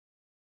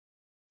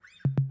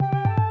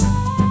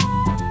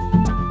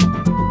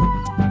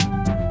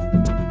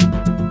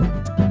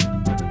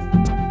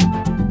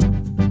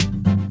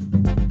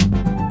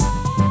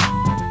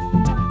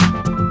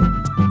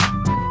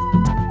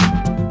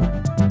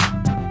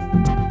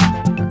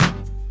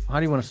How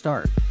do you want to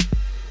start?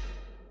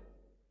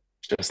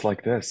 Just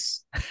like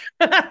this.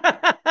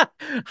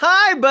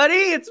 Hi, buddy.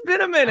 It's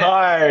been a minute.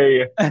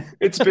 Hi.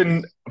 It's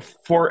been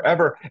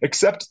forever,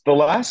 except the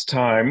last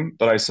time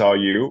that I saw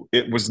you,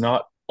 it was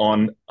not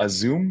on a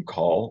Zoom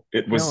call.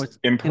 It No, was it's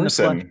in in the flesh.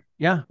 person.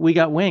 Yeah, we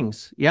got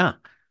wings. Yeah.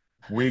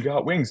 We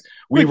got wings.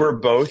 We Which, were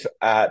both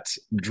at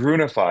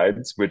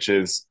Drewnifieds, which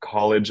is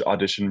College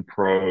Audition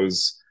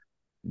Pros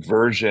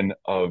version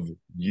of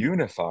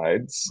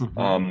Unifieds,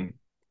 Mhm.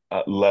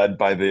 led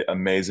by the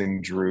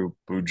amazing Drew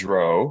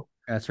Boudreau.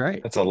 That's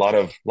right. That's a lot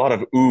of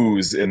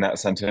oohs in that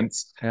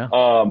sentence. Yeah.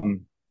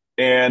 Um,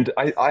 and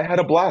I had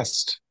a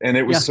blast, and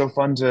it was Yeah. so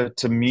fun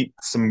to meet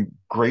some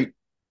great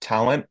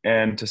talent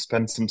and to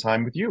spend some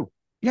time with you.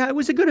 Yeah, it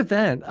was a good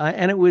event.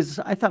 And it was,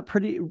 I thought,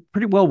 pretty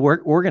well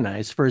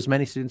organized for as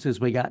many students as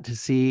we got to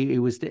see.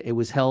 It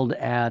was held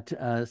at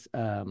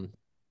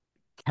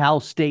Cal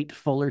State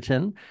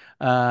Fullerton.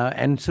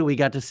 And so we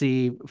got to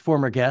see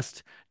former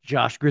guest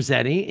Josh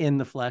Grizzetti in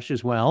the flesh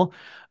as well.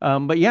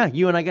 But yeah,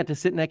 you and I got to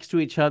sit next to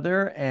each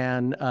other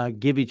and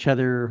give each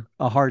other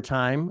a hard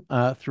time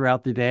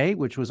throughout the day,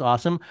 which was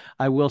awesome.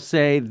 I will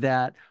say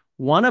that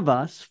one of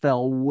us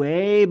fell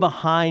way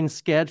behind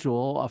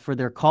schedule for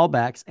their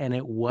callbacks, and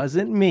it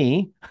wasn't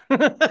me.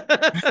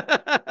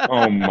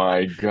 Oh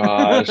my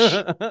gosh.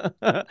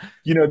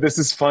 This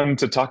is fun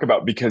to talk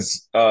about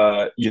because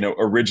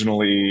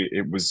originally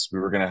it was we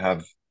were gonna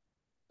have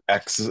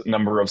X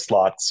number of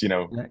slots,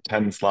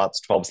 10 slots,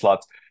 12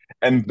 slots.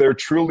 And there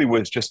truly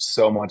was just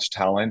so much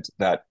talent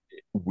that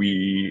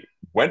we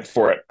went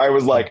for it. I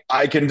was Yeah. like,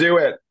 I can do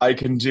it. I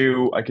can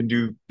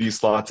do these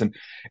slots.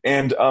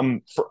 And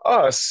for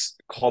us,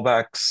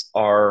 callbacks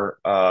are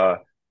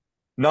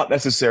not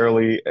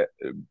necessarily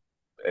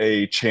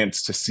a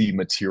chance to see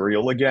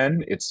material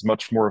again. It's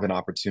much more of an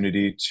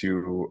opportunity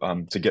to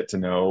get to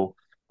know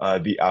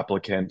the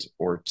applicant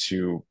or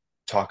to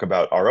talk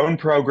about our own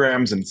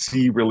programs and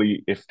see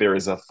really if there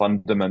is a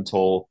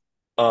fundamental,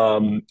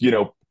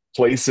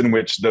 place in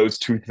which those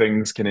two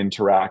things can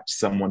interact,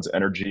 someone's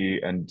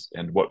energy and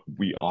what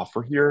we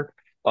offer here.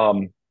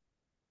 Um,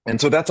 and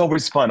so that's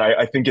always fun.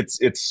 I think it's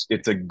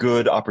a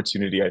good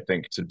opportunity, I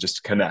think, to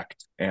just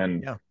connect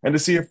Yeah. and to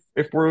see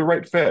if we're the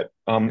right fit.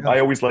 Yeah. I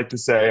always like to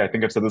say, I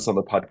think I've said this on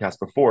the podcast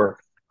before,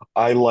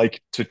 I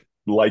like to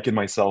liken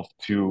myself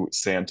to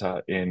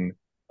Santa in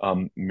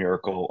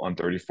Miracle on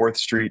 34th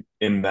Street,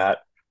 in that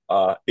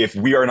if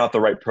we are not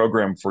the right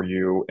program for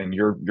you and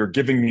you're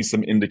giving me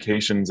some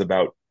indications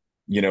about,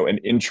 an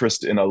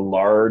interest in a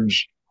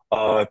large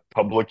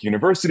public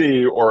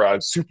university or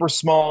a super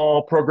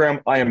small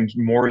program, I am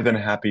more than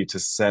happy to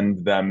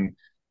send them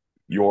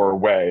your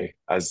way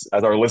as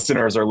our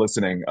listeners are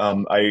listening.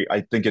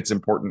 I think it's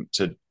important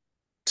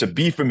to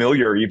be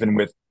familiar even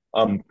with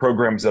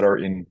programs that are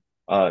in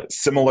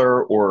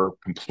similar or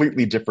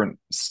completely different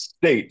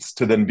states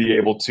to then be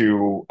able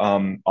to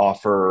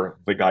offer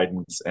the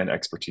guidance and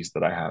expertise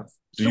that I have.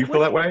 Do So you feel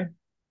what that way?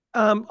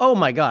 Oh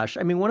my gosh.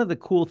 I mean, one of the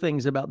cool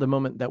things about the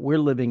moment that we're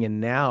living in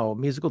now,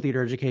 musical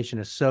theater education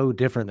is so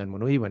different than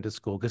when we went to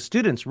school because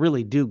students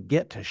really do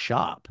get to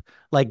shop.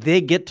 Like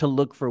they get to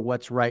look for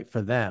what's right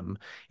for them.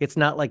 It's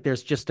not like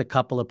there's just a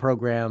couple of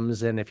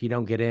programs and if you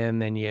don't get in,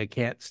 then you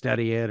can't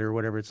study it or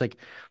whatever. It's like,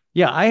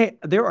 yeah,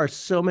 there are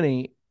so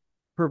many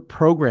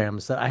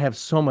programs that I have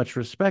so much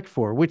respect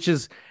for, which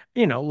is,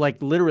 like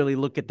literally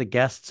look at the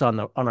guests on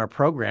our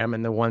program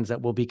and the ones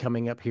that will be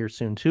coming up here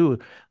soon too.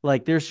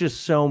 Like there's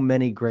just so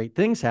many great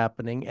things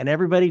happening and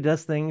everybody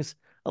does things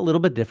a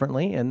little bit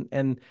differently. And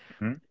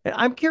Mhm.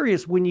 I'm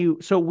curious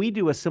so we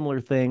do a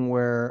similar thing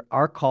where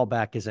our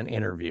callback is an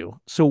interview.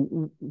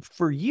 So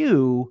for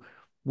you,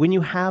 when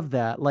you have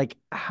that, like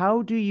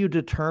how do you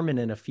determine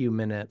in a few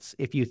minutes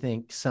if you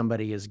think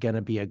somebody is going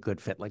to be a good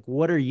fit? Like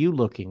what are you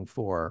looking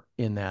for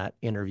in that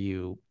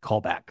interview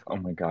callback? Oh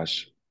my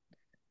gosh.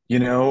 You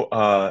know,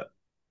 uh,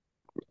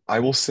 I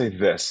will say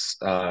this.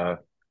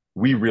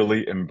 We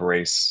really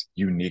embrace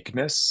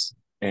uniqueness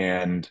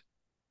and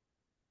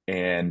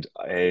and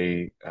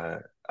a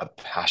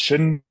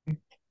passion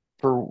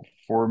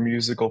for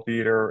musical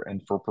theater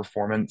and for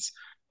performance.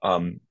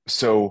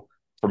 So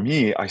for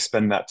me, I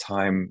spend that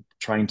time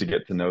trying to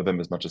get to know them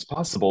as much as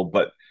possible,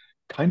 but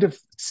kind of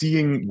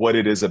seeing what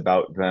it is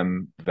about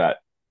them that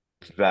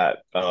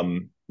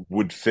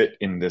would fit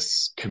in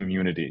this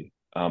community.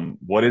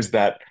 What is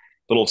that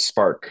little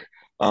spark?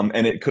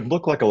 And it could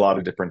look like a lot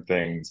of different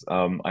things.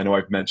 I know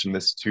I've mentioned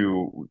this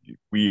too.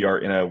 We are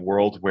in a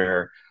world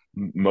where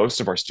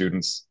most of our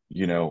students,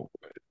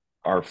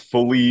 are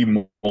fully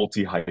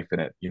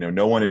multi-hyphenate.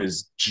 No one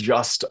is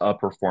just a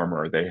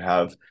performer. They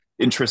have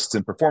interests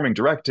in performing,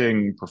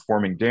 directing,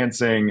 performing,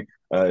 dancing,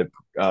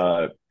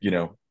 you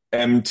know,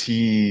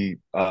 MT,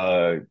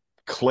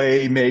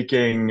 clay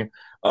making.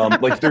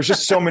 Like there's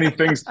just so many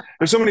things.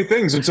 There's so many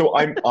things, and so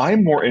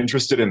I'm more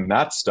interested in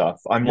that stuff.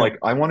 I'm Yeah. like,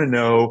 I want to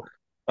know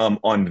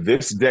on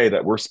this day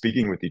that we're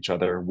speaking with each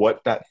other,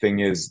 what that thing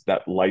is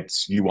that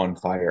lights you on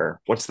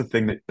fire. What's the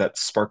thing that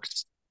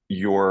sparks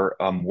your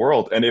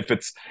world? And if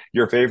it's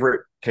your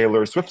favorite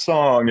Taylor Swift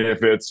song,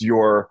 if it's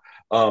your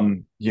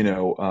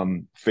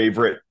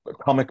favorite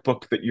comic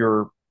book that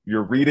you're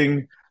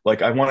reading.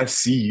 Like, I want to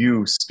see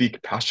you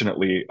speak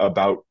passionately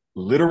about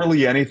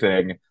literally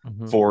anything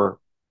Mhm. for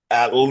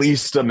at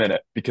least a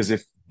minute, because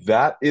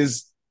that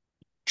is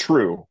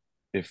true,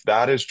 if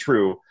that is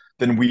true,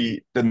 then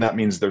that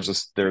means there's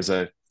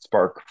a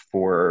spark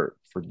for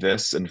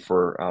this and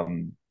for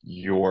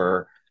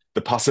your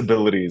the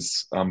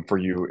possibilities for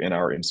you in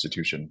our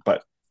institution.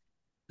 But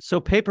So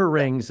Paper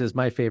yeah, Rings is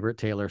my favorite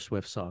Taylor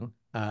Swift song.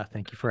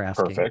 Thank you for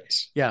asking.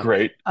 perfect, Yeah.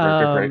 great, great,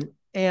 great, great.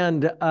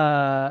 And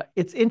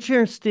it's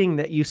interesting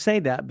that you say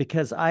that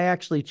because I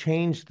actually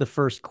changed the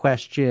first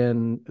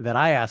question that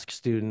I ask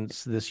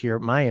students this year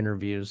at my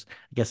interviews.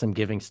 I guess I'm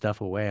giving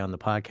stuff away on the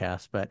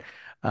podcast, but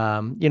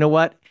you know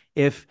what?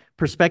 If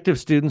prospective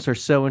students are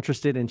so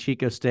interested in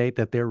Chico State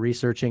that they're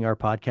researching our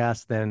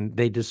podcast, then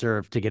they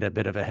deserve to get a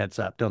bit of a heads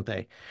up, don't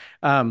they?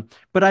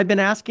 But I've been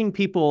asking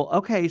people,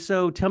 okay,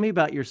 so tell me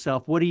about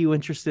yourself. What are you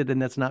interested in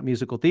that's not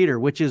musical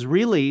theater, which is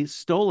really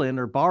stolen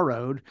or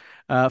borrowed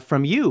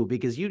from you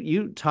because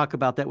you talk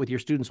about that with your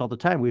students all the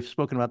time. We've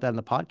spoken about that in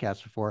the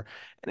podcast before.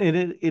 And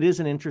it is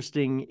an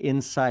interesting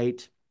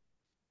insight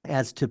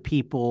as to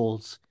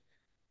people's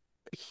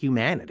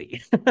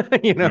humanity,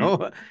 you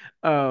Mhm.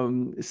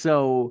 know?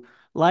 So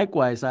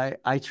likewise,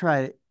 I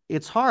try,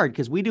 it's hard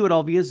because we do it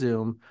all via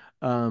Zoom.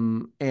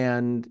 And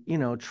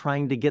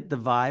trying to get the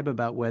vibe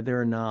about whether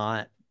or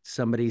not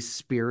somebody's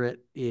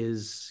spirit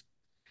is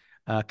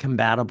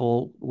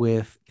compatible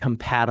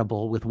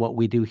with what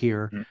we do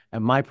here Mhm.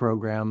 at my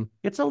program.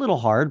 It's a little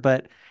hard,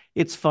 but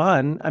it's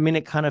fun. I mean,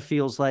 it kind of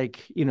feels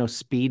like,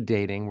 speed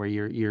dating where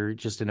you're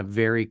just in a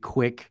very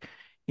quick,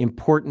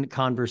 important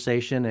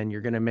conversation and you're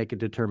going to make a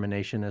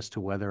determination as to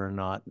whether or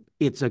not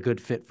it's a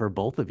good fit for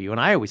both of you. And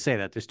I always say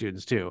that to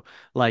students too.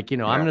 Like, I'm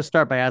going Yeah, to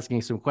start by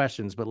asking some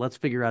questions, but let's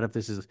figure out if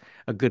this is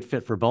a good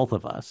fit for both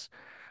of us.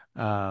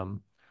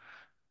 Um,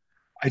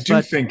 I do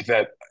but think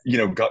that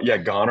yeah,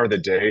 gone are the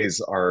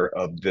days are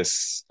of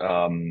this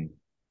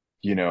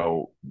you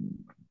know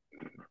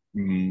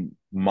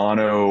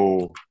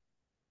mono,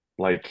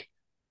 like,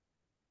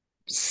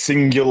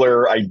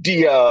 singular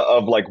idea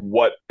of like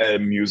what a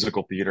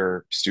musical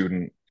theater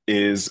student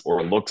is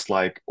or looks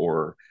like,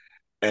 or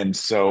and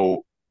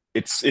so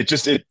it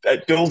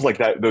feels like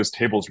that those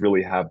tables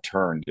really have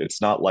turned.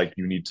 It's not like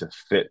you need to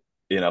fit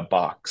in a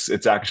box.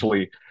 It's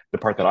actually the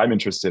part that I'm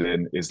interested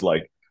in is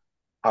like,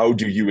 how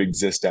do you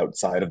exist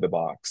outside of the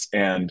box,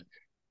 and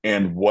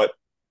what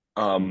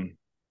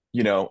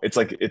it's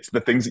like, it's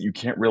the things that you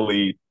can't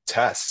really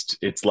test.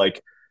 It's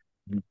like,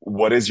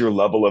 what is your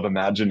level of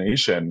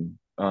imagination?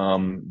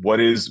 What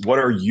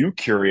are you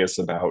curious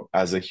about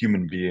as a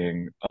human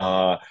being?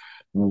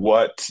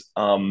 What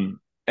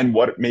and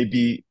what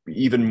maybe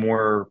even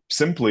more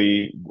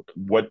simply,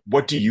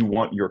 what do you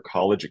want your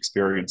college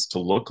experience to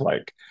look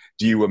like?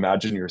 Do you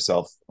imagine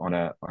yourself on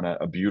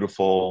a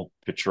beautiful,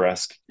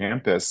 picturesque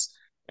campus,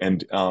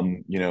 and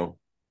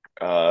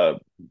uh,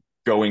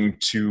 going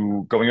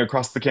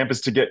across the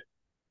campus to get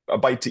a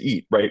bite to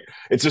eat, right?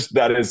 It's just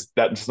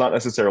that's not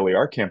necessarily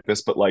our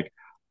campus, but like,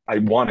 I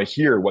want to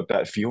hear what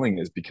that feeling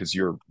is, because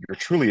you're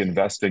truly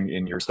investing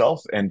in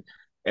yourself, and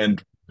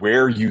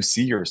where you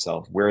see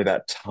yourself, where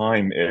that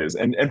time is.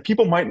 And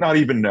people might not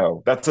even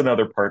know. That's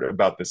another part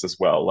about this as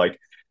well. Like,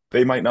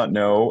 they might not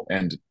know,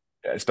 and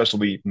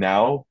especially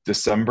now,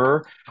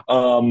 December,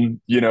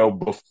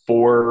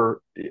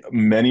 before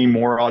many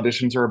more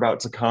auditions are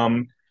about to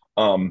come.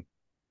 Um,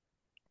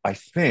 I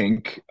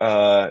think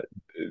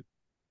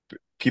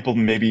people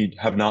maybe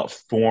have not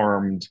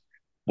formed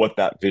what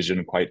that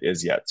vision quite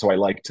is yet. So I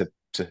like to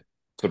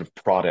sort of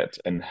prod it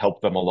and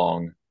help them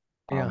along.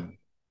 yeah. Um,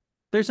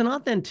 There's an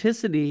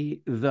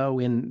authenticity though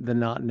in the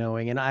not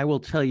knowing, and I will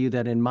tell you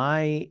that in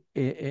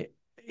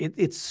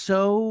it's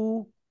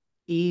so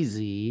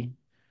easy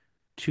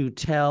to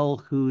tell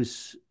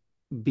who's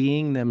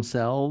being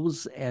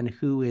themselves and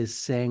who is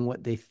saying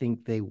what they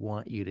think they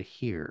want you to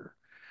hear.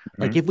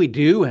 Like mhm. if we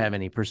do have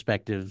any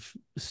prospective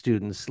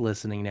students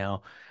listening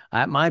now,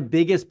 my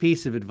biggest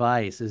piece of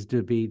advice is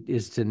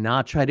to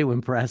not try to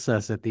impress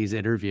us at these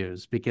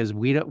interviews because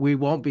we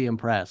won't be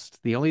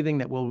impressed. The only thing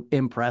that will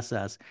impress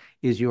us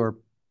is your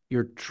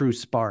true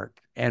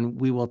spark,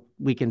 and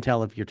we can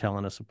tell if you're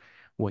telling us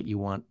what you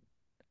want,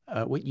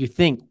 what you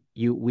think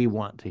we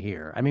want to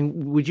hear. I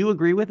mean, would you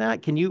agree with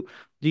that? Do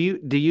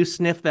you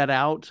sniff that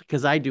out?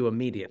 Because I do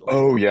immediately.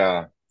 Oh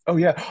yeah. Oh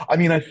yeah. I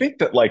mean, I think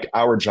that like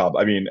our job,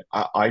 I mean,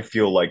 I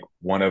feel like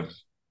one of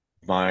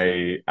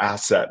my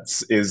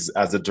assets is,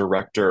 as a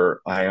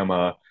director, I am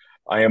a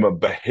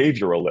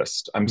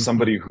behavioralist. I'm Mhm.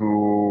 somebody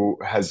who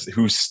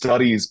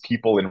studies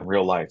people in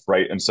real life,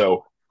 right? And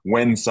so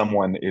when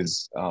someone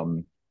is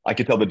I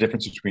could tell the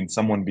difference between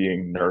someone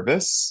being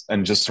nervous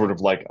and just sort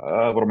of like,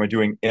 what am I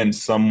doing? And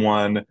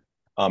someone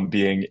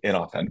being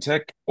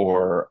inauthentic,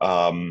 or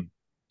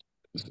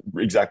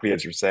exactly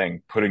as you're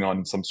saying, putting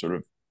on some sort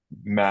of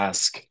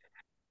mask,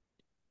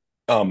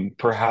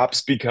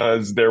 perhaps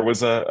because there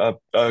was a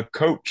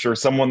coach or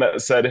someone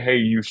that said, hey,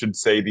 you should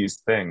say these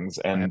things.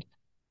 Right.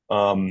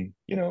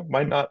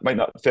 might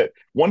not fit.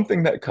 One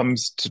thing that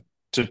comes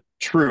to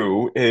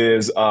true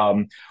is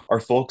are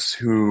folks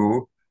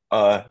who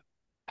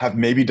have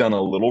maybe done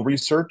a little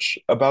research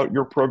about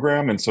your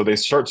program, and so they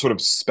start sort of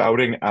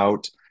spouting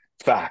out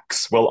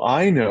facts. Well,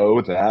 I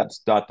know that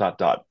dot dot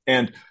dot,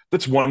 and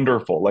that's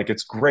wonderful. Like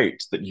it's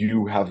great that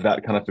you have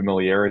that kind of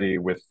familiarity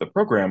with the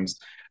programs.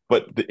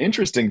 But the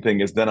interesting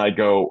thing is then I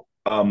go,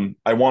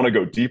 I want to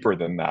go deeper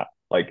than that.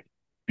 Like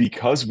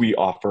because we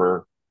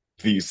offer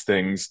these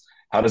things,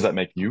 how does that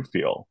make you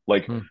feel?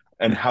 Like, Hmm.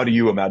 and how do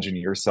you imagine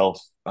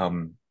yourself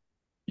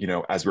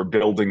as we're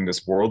building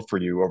this world for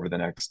you over the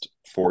next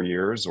 4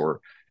 years or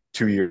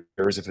 2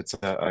 years if it's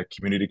a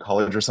community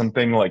college or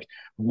something, like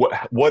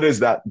what is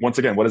that, once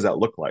again, what does that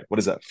look like, what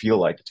does that feel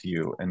like to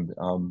you, and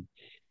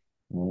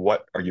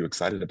what are you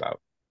excited about?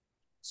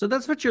 So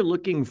that's what you're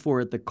looking for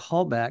at the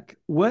callback.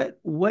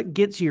 What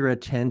gets your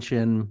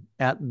attention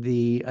at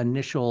the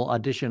initial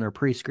audition or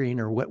pre-screen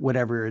or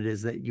whatever it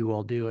is that you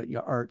all do at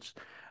your arts?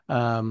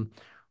 Um,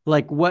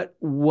 like what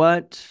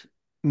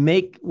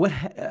make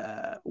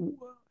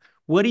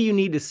what do you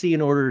need to see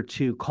in order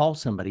to call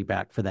somebody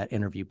back for that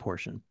interview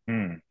portion?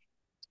 Hmm.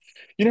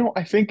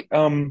 I think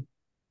I'm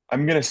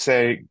gonna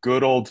say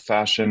good old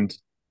fashioned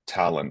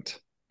talent.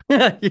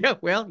 Yeah,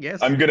 well, yes.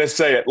 I'm gonna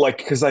say it like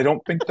because I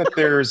don't think that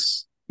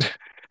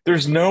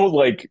there's no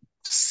like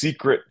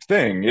secret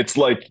thing. It's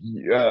like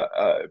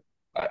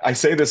I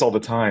say this all the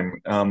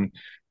time.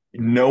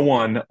 No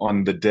one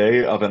on the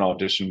day of an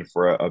audition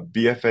for a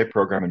BFA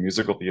program in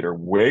musical theater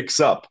wakes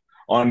up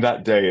on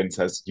that day and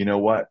says, you know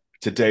what?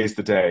 Today's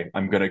the day.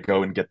 I'm going to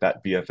go and get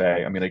that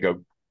BFA. I'm going to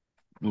go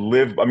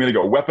live. I'm going to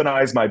go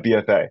weaponize my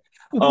BFA.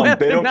 They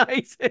don't,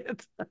 Weaponize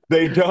it.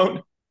 they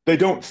don't, they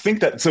don't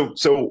think that.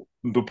 So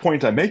the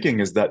point I'm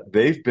making is that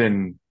they've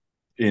been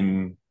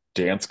in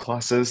dance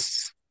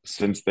classes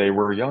since they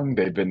were young.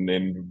 They've been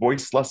in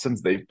voice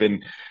lessons. They've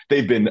been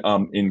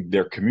in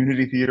their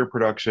community theater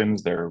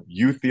productions, their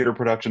youth theater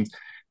productions.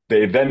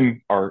 They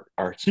then are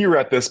here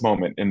at this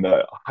moment in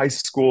the high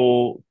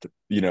school,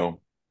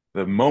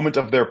 the moment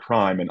of their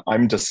prime, and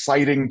I'm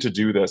deciding to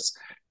do this.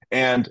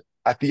 And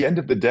at the end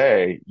of the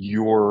day,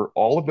 your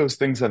all of those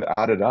things have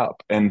added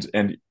up, and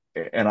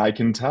I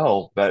can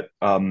tell that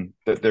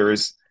there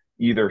is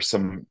either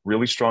some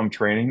really strong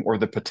training or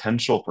the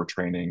potential for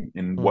training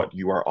in Hmm. what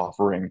you are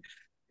offering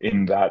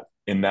in that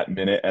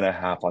minute and a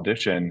half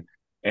audition.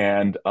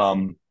 And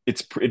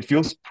it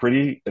feels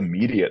pretty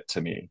immediate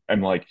to me.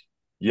 I'm like,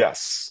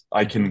 yes,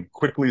 I Mhm. can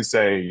quickly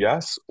say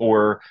yes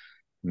or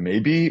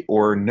maybe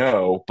or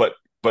no, but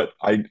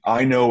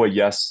I know a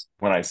yes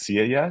when I see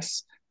a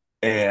yes.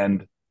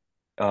 And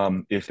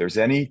if there's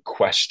any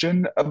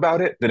question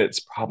about it, then it's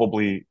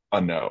probably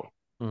a no.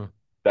 Hmm.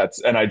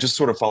 And I just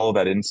sort of follow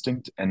that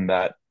instinct and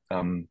that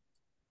um,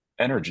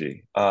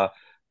 energy.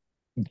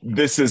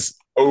 This is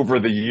over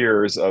the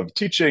years of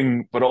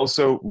teaching, but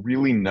also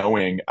really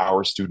knowing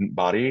our student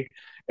body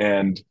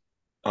and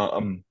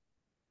um,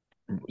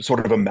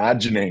 sort of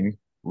imagining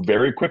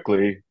very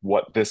quickly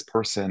what this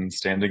person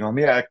standing on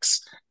the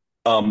X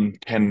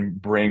can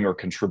bring or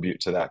contribute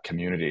to that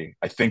community.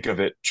 I think of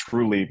it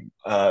truly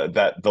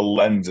that the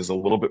lens is a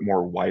little bit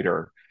more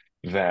wider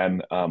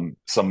than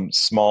some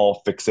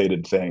small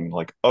fixated thing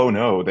like, oh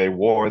no, they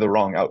wore the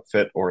wrong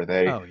outfit or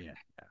they Oh yeah.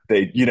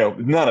 they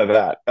none of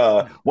that.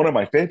 No. One of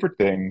my favorite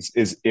things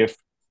is if,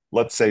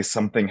 let's say,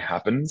 something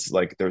happens,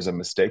 like there's a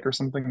mistake or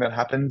something that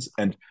happens,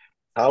 and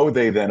how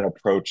they then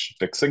approach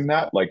fixing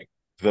that, like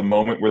the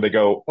moment where they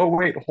go, oh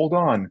wait, hold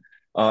on,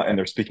 and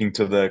they're speaking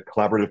to the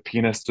collaborative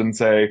pianist and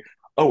say,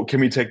 oh, can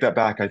we take that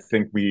back? I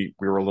think we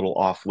were a little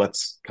off.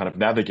 Let's kind of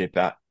navigate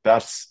that.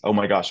 That's, oh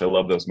my gosh, I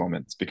love those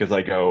moments because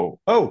I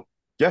go, oh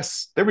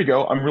yes, there we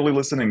go. I'm really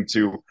listening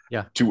to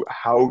Yeah.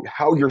 how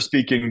you're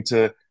speaking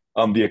to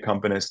the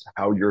accompanist,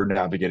 how you're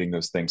navigating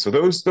those things. So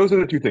those are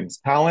the two things: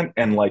 talent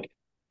and like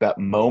that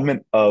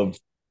moment of,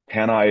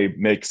 can I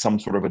make some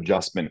sort of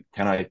adjustment?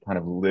 Can I kind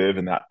of live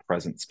in that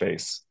present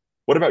space?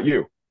 What about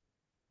you?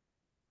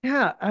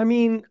 Yeah, I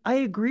mean, I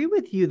agree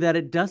with you that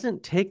it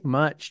doesn't take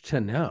much to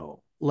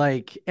know.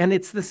 Like, and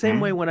it's the same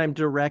way Hmm. when I'm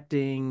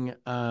directing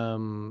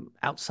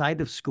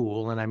outside of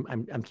school and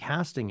I'm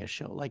casting a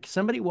show. Like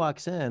somebody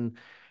walks in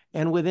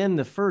and within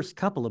the first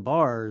couple of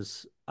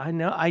bars, I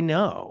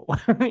know,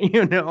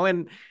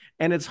 and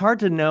it's hard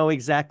to know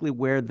exactly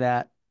where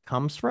that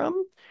comes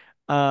from.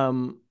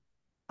 Um,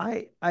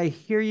 I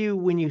hear you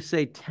when you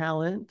say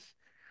talent.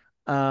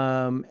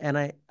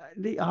 And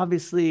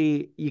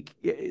obviously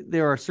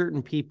there are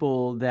certain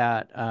people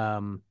that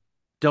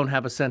don't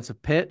have a sense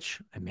of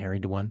pitch. I'm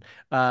married to one.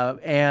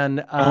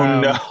 And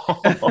Oh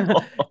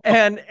no.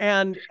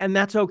 and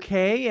that's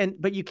okay.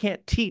 But you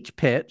can't teach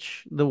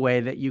pitch the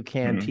way that you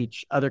can Hmm.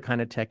 teach other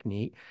kind of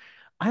technique.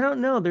 I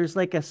don't know. There's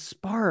like a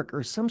spark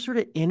or some sort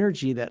of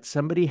energy that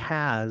somebody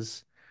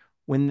has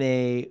when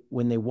they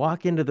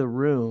walk into the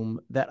room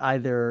that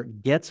either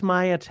gets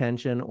my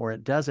attention or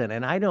it doesn't.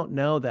 And I don't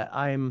know that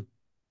I'm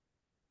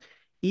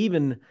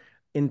even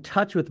in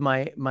touch with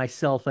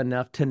myself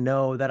enough to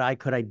know that I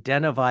could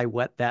identify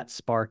what that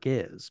spark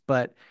is.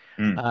 But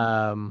Mm.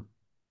 Um,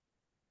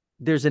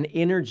 there's an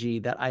energy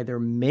that either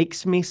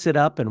makes me sit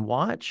up and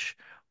watch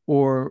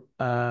or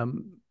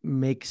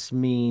makes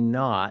me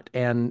not.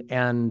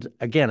 And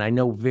again, I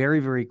know very,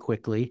 very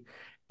quickly.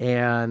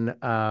 And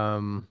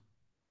and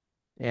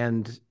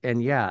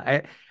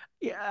yeah,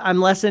 I'm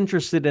less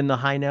interested in the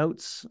high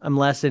notes. I'm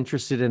less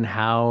interested in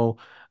how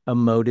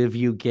emotive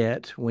you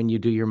get when you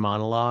do your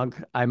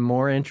monologue. I'm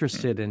more Mm.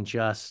 interested in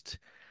just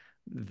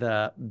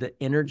the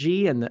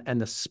energy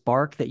and the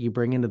spark that you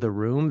bring into the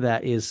room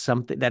that is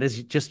something that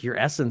is just your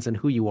essence and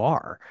who you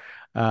are.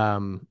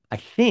 I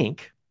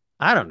think,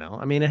 I don't know.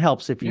 I mean, it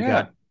helps if you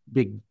got Yeah.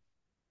 big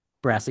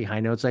brassy high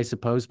notes, I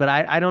suppose, but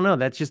I don't know.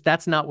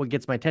 That's not what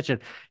gets my attention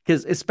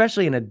because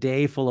especially in a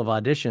day full of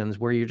auditions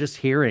where you're just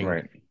hearing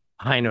Right.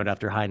 high note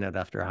after high note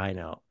after high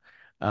note.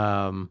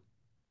 Um,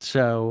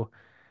 so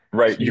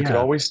Right. so You could yeah,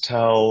 always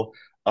tell.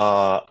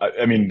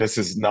 I mean, this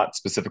is not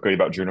specifically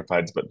about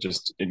Drewnifieds, but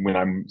just when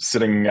I'm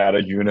sitting at a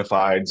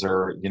Unifieds,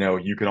 or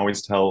you can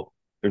always tell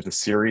there's a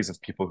series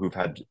of people who've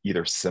had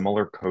either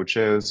similar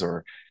coaches,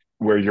 or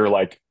where you're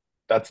like,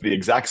 that's the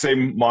exact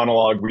same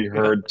monologue we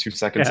yeah, heard 2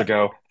 seconds yeah,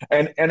 ago.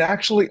 And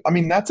actually, I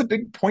mean, that's a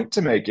big point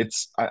to make.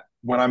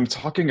 When I'm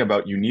talking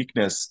about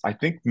uniqueness, I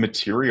think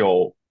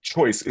material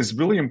choice is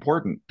really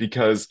important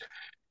because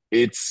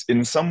it's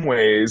in some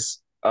ways,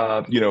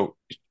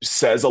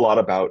 says a lot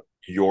about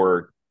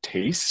your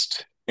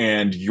taste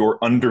and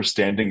your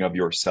understanding of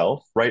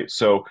yourself, right?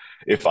 So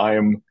if I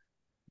am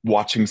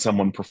watching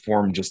someone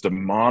perform just a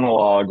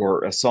monologue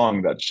or a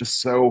song that's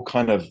just so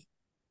kind of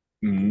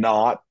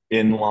not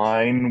in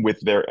line with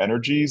their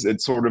energies,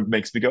 it sort of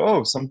makes me go,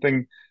 oh,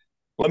 something.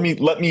 Let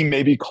me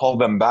maybe call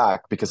them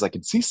back because I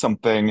can see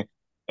something,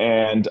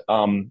 and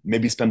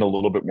maybe spend a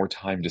little bit more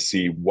time to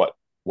see what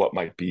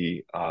might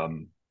be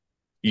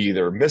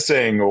either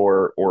missing,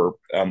 or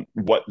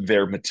what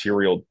their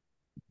material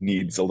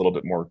needs a little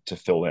bit more to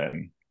fill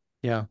in.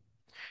 yeah.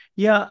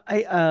 Yeah,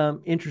 I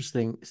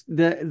interesting.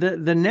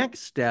 The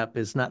next step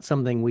is not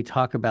something we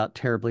talk about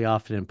terribly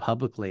often and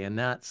publicly, and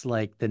that's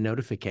like the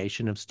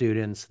notification of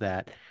students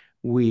that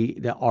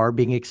are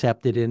being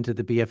accepted into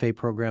the BFA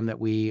program that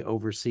we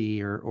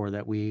oversee or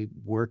that we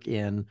work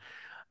in.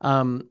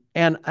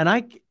 And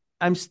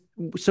I'm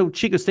so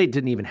Chico State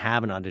didn't even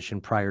have an audition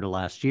prior to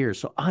last year,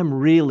 so I'm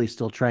really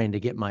still trying to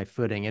get my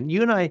footing. And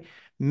you and I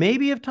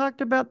maybe have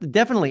talked about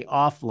definitely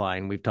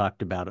offline. We've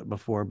talked about it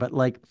before, but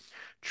like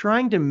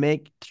trying to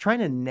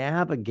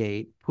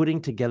navigate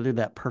putting together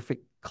that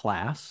perfect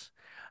class.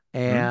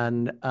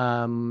 Mm-hmm.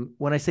 And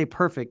when I say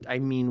perfect, I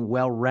mean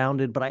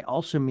well-rounded, but I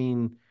also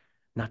mean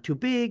not too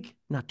big,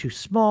 not too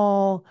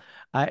small.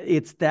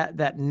 It's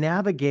that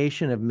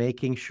navigation of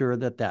making sure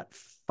that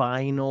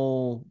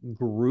final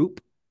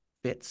group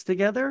fits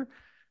together.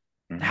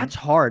 Mm-hmm. That's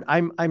hard.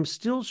 I'm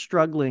still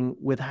struggling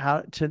with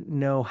how to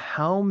know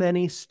how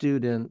many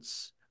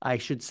students I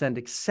should send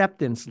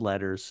acceptance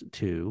letters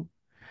to,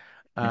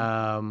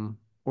 or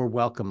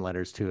welcome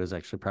letters to is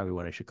actually probably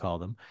what I should call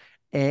them,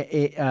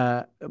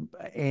 and,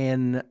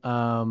 and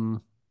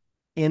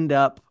end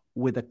up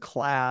with a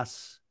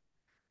class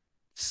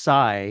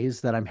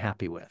size that I'm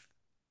happy with.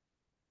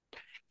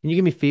 Can you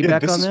give me Yeah, feedback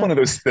this on is one that? of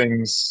those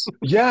things.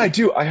 Yeah, I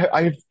do.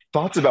 I have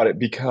thoughts about it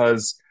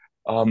because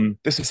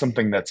this is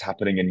something that's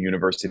happening in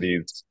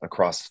universities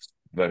across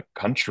the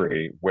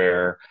country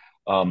where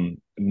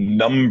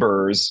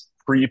numbers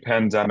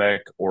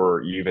pre-pandemic,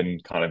 or even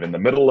kind of in the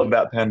middle of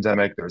that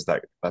pandemic, there's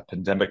that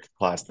pandemic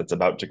class that's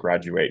about to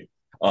graduate,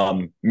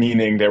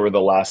 meaning they were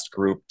the last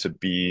group to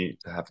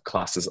have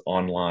classes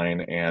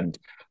online, and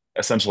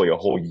essentially a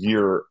whole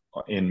year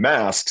in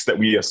masks that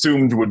we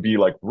assumed would be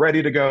like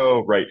ready to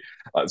go, right?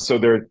 So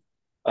there,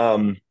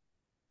 um,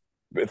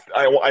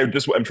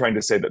 I'm trying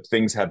to say that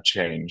things have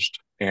changed,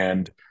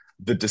 and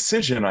the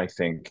decision, I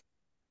think,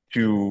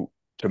 to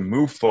to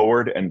move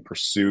forward and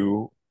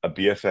pursue a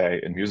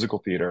BFA in musical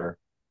theater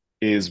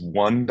is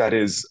one that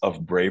is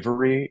of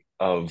bravery,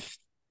 of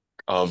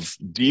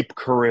deep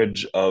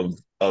courage, of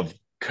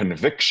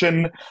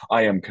conviction.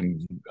 I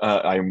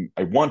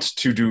want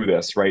to do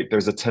this, right?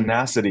 There's a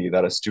tenacity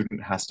that a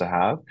student has to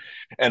have,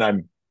 and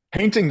I'm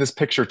painting this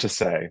picture to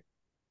say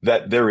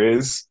that there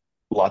is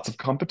lots of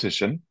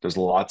competition. There's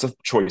lots of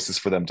choices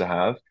for them to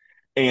have,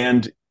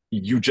 and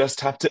you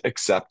just have to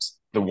accept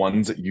the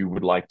ones that you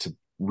would like to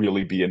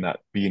really be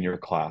in your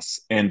class,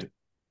 and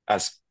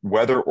as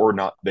whether or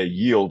not they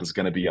yield is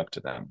going to be up to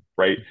them,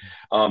 right?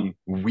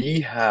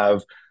 We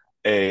have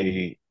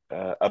a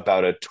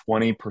about a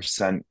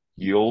 20%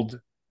 yield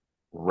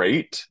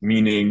rate,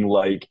 meaning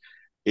like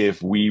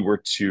if we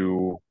were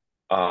to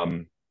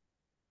um,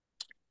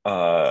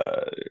 uh,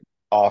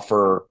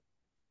 offer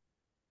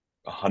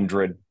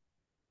 100,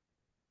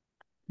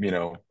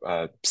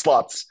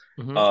 slots,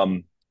 Mm-hmm.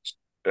 um,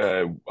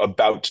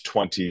 about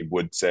 20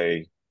 would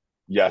say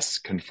yes,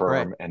 Right.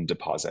 confirm, and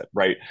deposit,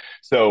 right?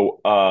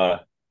 So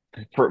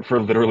for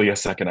literally a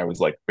second, I was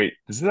like, wait,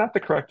 is that the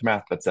correct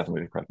math? That's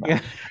definitely the correct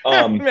math.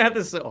 Yeah. Um, Math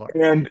is so hard.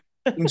 and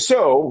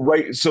so,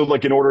 right, so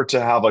like in order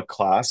to have a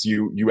class,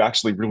 you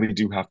actually really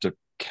do have to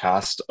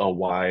cast a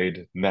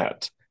wide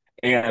net.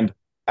 And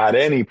at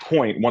any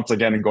point, once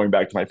again, and going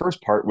back to my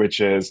first part, which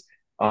is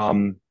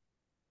um,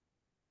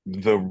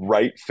 the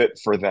right fit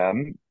for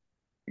them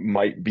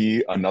might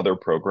be another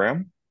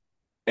program.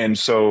 And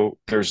so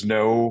there's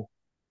no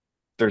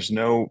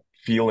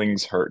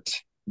feelings hurt,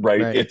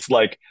 right? Right. It's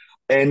like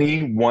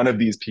any one of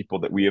these people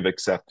that we have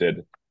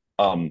accepted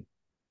um,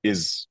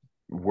 is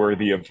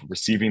worthy of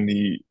receiving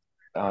the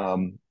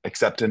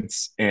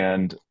acceptance,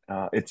 and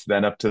it's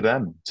then up to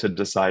them to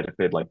decide if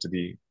they'd like to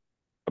be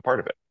a part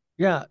of it.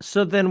 Yeah.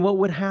 So then what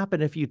would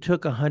happen if you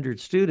took 100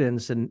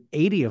 students and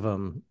 80 of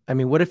them? I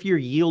mean, what if your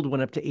yield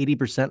went up to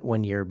 80%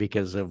 one year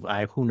because of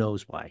who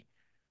knows why?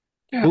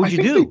 Yeah, What I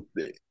would you think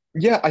do?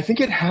 yeah, I think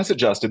it has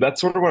adjusted.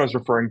 That's sort of what I was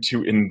referring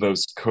to in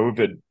those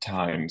COVID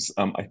times.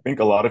 I think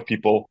a lot of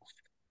people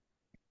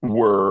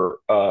were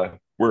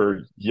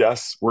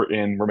yes, we're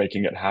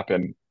making it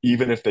happen,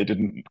 even if they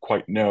didn't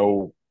quite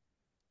know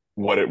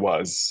what it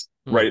was,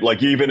 Hmm. right?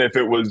 Like even if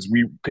it was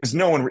we, because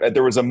no one,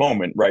 there was a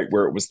moment, right,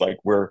 where it was like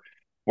we're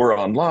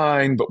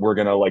online, but we're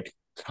gonna like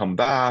come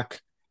back.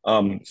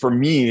 For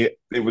me,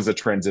 it was a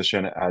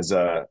transition as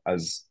a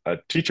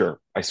teacher.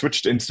 I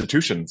switched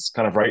institutions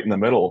kind of right in the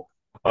middle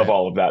of Right.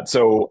 all of that.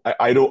 So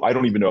I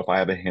don't even know if I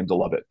have a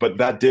handle of it, but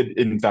that did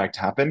in fact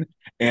happen.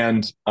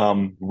 And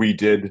we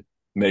did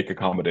make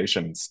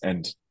accommodations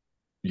and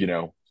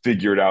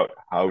figured out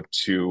how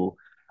to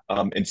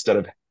instead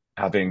of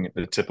having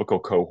the typical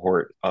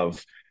cohort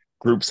of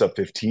groups of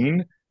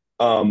 15,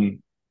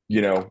 um,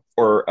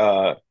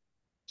 or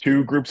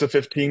two groups of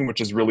 15,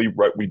 which is really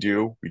what we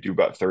do. We do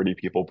about 30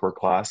 people per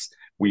class.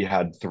 We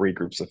had three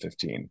groups of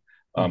 15.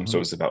 So Hmm.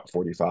 it's about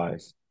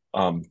 45.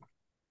 Um,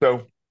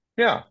 so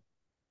yeah,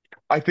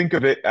 I think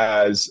of it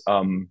as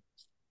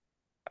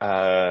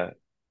uh,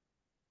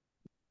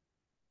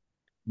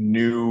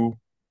 new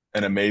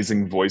and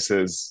amazing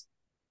voices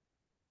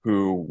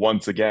who,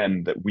 once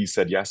again, that we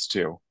said yes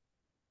to.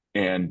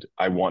 And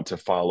I want to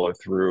follow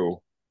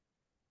through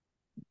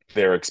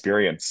their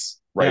experience,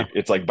 Yeah. right?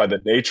 It's like by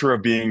the nature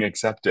of being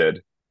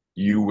accepted,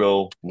 you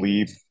will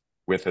leave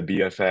with a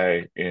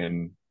BFA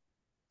in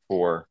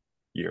 4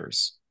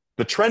 years.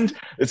 The trend,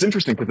 it's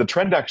interesting because the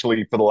trend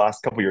actually for the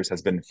last couple of years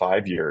has been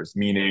 5 years,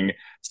 meaning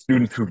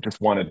students who've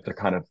just wanted to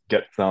kind of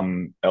get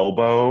some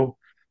elbow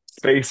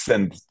space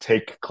and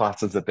take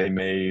classes that they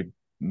may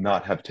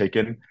not have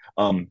taken.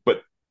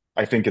 But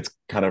I think it's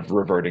kind of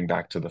reverting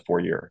back to the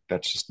 4 year.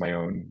 That's just my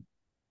own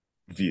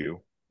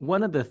view.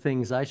 One of the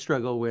things I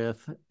struggle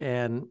with,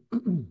 and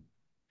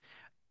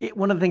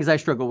one of the things I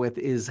struggle with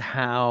is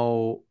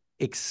how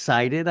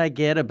excited I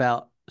get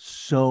about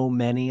so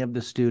many of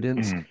the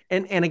students.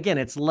 Mhm. And again,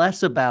 it's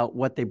less about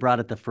what they brought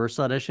at the first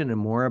audition and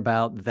more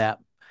about that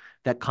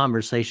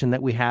conversation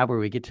that we have where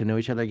we get to know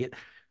each other. I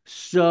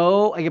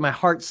get my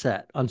heart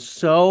set on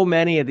so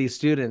many of these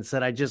students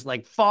that I just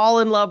like fall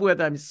in love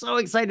with. I'm so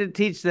excited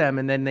to teach them.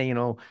 And then they,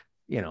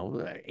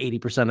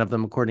 80% of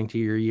them, according to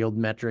your yield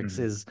metrics,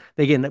 Mhm. is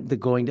they end up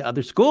going to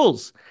other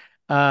schools.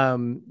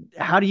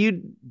 How do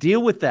you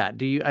deal with that?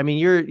 I mean,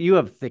 you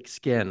have thick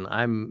skin.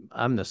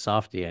 I'm the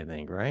softie, I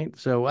think, right?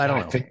 So I Yeah, don't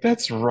I know. think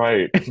that's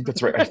right. I think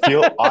that's right.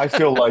 I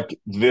feel like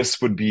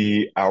this would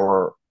be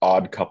our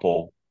odd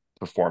couple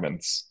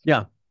performance.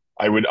 Yeah.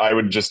 I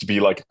would just be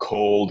like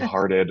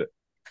cold-hearted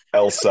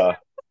Elsa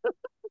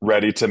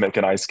ready to make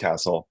an ice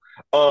castle.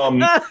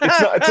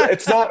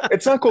 It's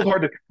not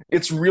cold-hearted.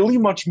 It's really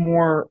much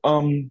more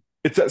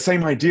it's that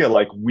same idea.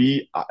 Like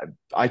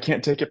I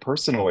can't take it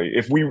personally.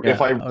 If Yeah.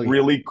 I Oh yeah.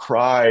 really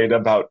cried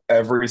about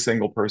every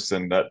single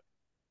person that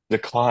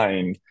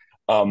decline,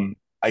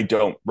 I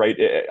don't, right?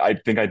 I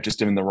think I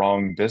just am in the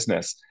wrong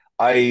business.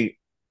 I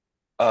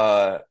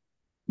uh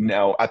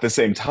Now at the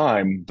same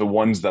time, the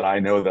ones that I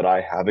know that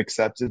I have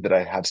accepted, that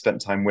I have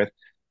spent time with,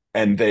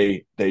 and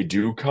they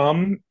do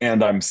come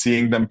and I'm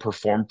seeing them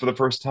perform for the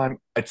first time,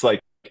 it's like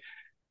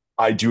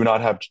I do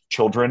not have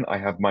children. I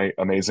have my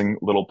amazing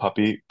little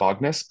puppy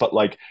Bogness, but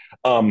like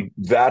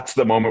that's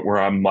the moment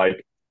where I'm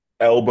like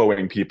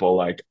elbowing people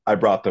like I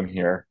brought them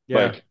here. Yeah.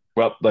 Like,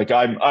 well, like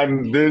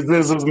I'm this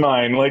is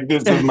mine. Like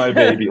this is my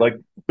baby. Like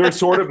there's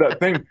sort of that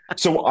thing.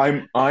 So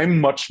I'm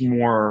much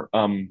more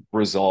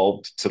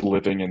resolved to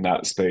living in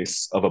that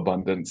space of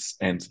abundance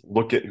and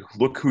look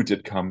who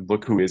did come,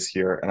 look who is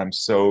here. And I'm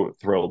so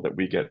thrilled that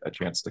we get a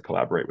chance to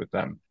collaborate with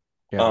them.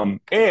 Yeah.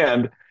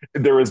 And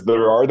there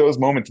are those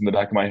moments in the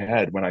back of my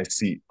head when I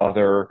see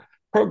other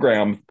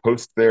programs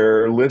post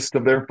their list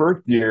of their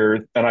first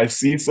years, and I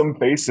see some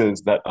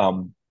faces that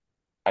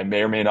I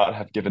may or may not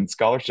have given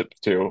scholarships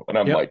to, and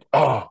I'm Yep. like,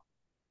 oh,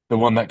 the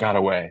one that got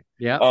away.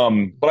 Yep.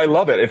 But I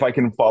love it. If I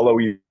can follow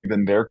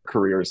even their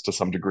careers to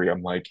some degree,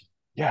 I'm like,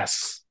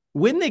 yes,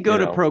 When they go you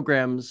to know.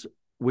 programs,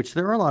 which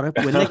there are a lot of,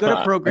 when they go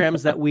to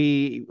programs that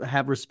we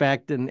have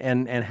respect and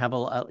have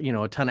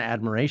a ton of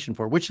admiration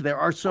for, which there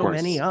are Of so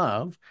many course,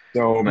 of,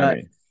 so but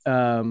many.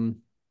 um,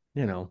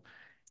 you know,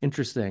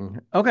 interesting.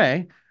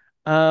 Okay.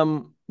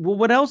 Well,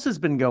 what else has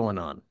been going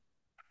on?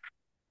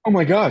 Oh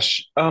my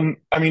gosh. I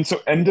mean, so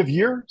end of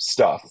year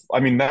stuff. I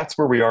mean, that's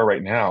where we are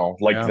right now.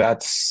 Like Yeah.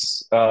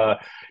 that's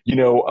you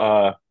know,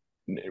 uh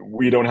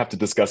we don't have to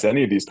discuss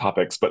any of these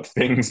topics, but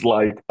things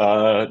like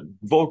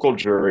vocal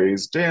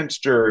juries, dance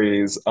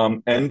juries,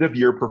 end of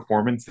year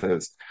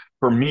performances.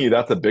 For me,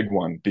 that's a big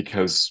one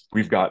because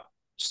we've got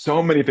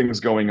so many things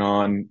going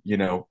on, you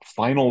know,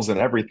 finals and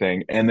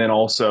everything. And then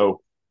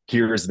also,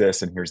 here's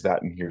this and here's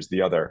that and here's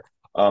the other.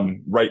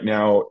 Right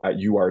now at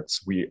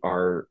UArts, we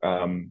are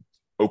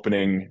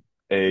opening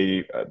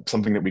a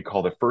something that we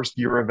call the first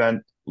year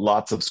event.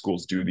 Lots of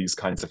schools do these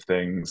kinds of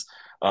things.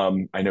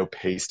 I know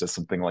PACE does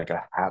something like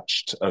a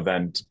hatched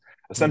event,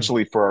 Mm.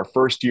 essentially for our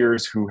first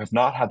years who have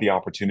not had the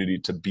opportunity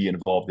to be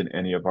involved in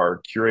any of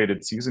our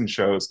curated season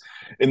shows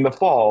in the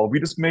fall. We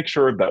just make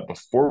sure that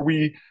before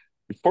we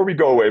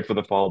go away for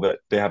the fall, that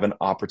they have an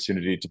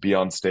opportunity to be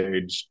on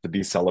stage, to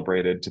be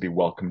celebrated, to be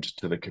welcomed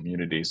to the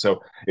community.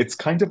 So it's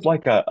kind of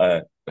like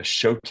a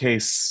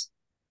showcase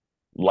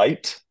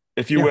light,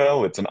 if you Yeah.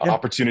 will. It's an Yeah.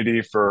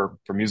 opportunity for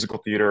musical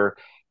theater,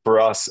 for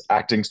us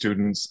acting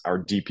students, our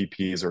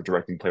DPPs or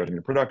directing, playwriting,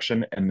 and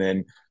production, and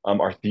then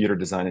our theater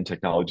design and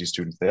technology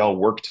students. They all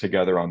work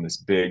together on this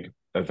big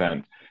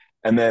event,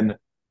 and then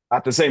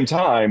at the same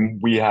time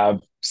we have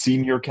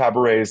senior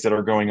cabarets that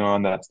are going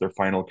on. That's their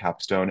final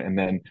capstone, and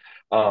then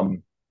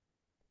um,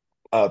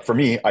 for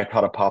me, I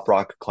taught a pop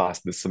rock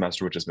class this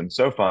semester, which has been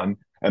so fun,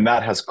 and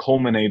that has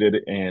culminated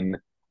in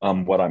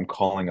what I'm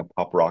calling a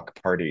pop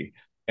rock party.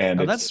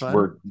 And Oh, that's it's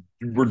fun.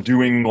 we're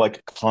doing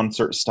like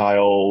concert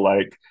style,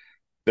 like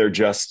they're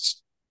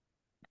just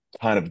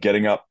kind of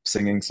getting up,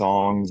 singing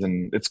songs,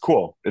 and it's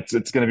cool. It's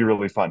going to be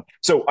really fun.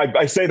 So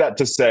I say that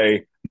to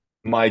say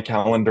my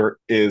calendar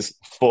is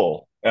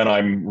full, and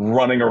I'm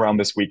running around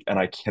this week, and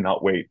I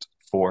cannot wait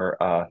for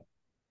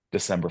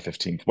December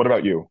 15th. What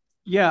about you?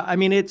 Yeah, I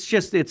mean, it's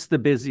the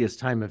busiest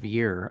time of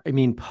year. I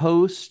mean,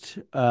 post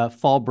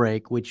fall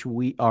break, which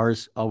we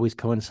ours always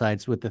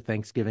coincides with the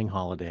Thanksgiving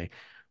holiday,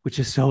 which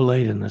is so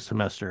late in the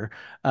semester.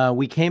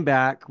 We came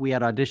back, we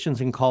had auditions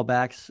and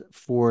callbacks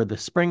for the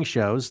spring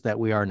shows that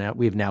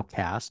we've now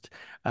cast.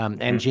 And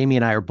Mm. Jamie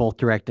and I are both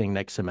directing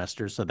next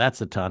semester, so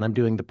that's a ton. I'm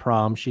doing the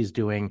prom, she's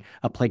doing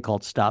a play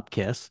called Stop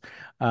Kiss.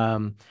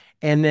 Um,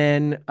 and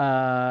then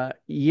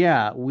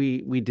yeah,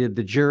 we did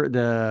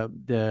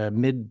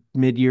the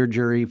mid-year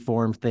jury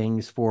form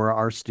things for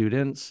our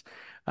students.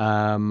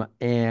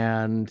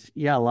 And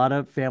yeah, a lot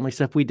of family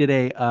stuff. We did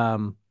a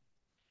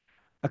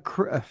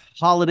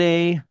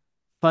holiday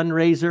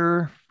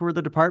fundraiser for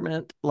the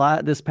department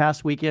this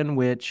past weekend,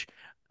 which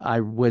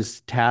I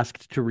was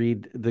tasked to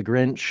read The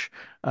Grinch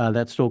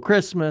That Stole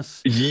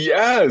Christmas.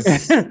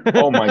 Yes.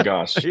 Oh my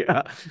gosh.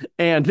 Yeah.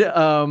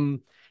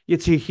 And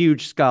it's a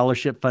huge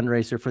scholarship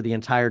fundraiser for the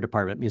entire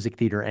department, music,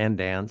 theater, and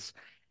dance.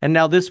 And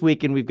now this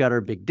weekend, we've got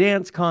our big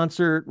dance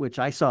concert, which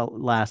I saw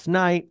last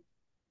night,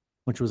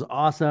 which was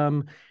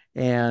awesome.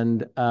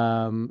 And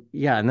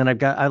yeah, and then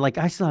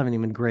I still haven't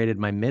even graded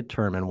my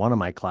midterm in one of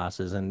my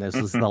classes, and this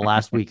is the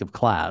last week of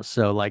class.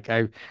 So like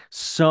I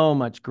so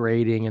much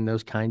grading and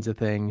those kinds of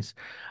things.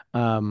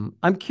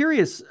 I'm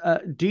curious,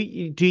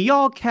 do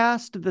y'all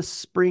cast the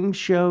spring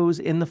shows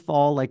in the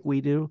fall like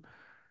we do?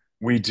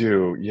 We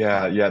do.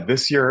 Yeah, yeah.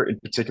 This year in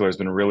particular has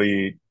been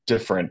really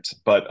different,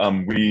 but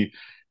we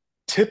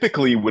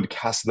typically would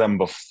cast them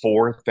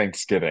before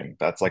Thanksgiving.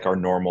 That's like our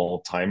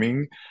normal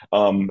timing.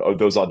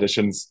 Those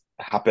auditions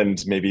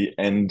happened maybe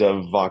end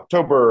of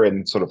October,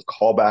 and sort of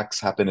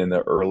callbacks happen in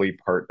the early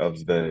part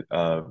of the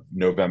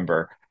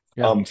November.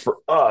 Yeah, For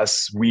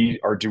us, we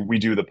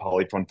do the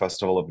Polyphone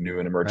Festival of New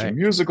and Emerging right.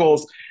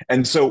 Musicals,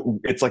 and so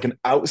it's like an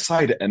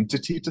outside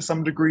entity to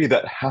some degree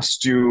that has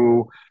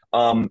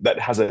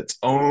its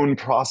own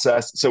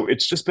process. So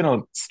it's just been a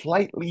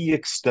slightly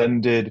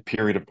extended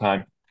period of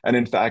time. And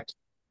in fact,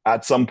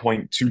 at some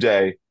point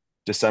today,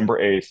 December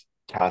 8th,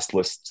 cast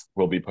lists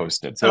will be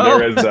posted. So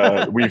there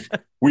Oh, is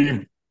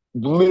we've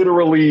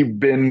literally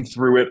been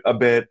through it a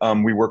bit.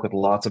 We work with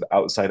lots of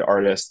outside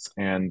artists,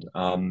 and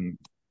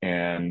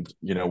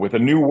you know, with a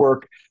new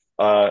work,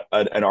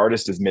 an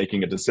artist is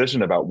making a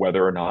decision about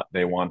whether or not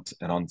they want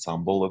an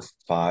ensemble of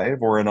five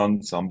or an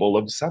ensemble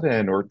of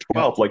seven or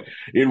yeah. 12. Like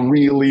it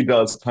really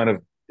does kind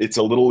of, it's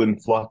a little in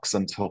flux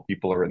until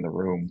people are in the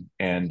room.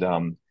 And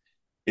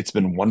it's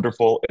been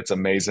wonderful. It's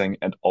amazing.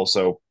 And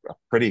also a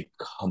pretty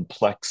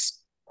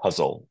complex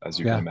puzzle, as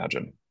you can Yeah.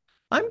 imagine.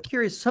 I'm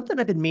curious, something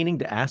I've been meaning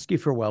to ask you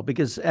for a while,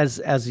 because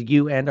as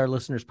you and our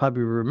listeners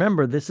probably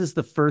remember, this is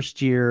the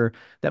first year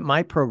that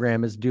my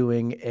program is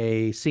doing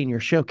a senior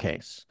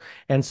showcase.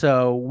 And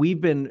so we've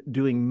been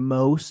doing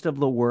most of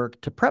the work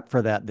to prep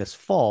for that this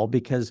fall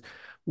because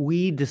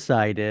we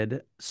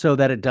decided, so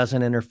that it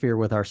doesn't interfere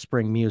with our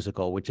spring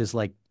musical, which is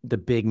like the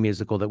big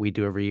musical that we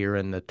do every year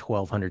in the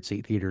 1,200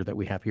 seat theater that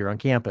we have here on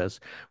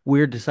campus.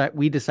 We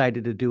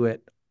decided to do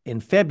it in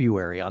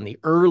February on the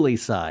early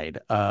side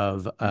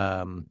of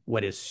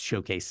what is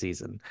showcase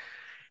season.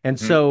 And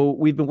Mhm. so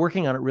we've been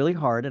working on it really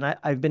hard. And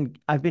I've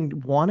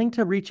been wanting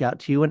to reach out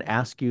to you and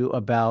ask you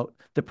about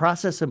the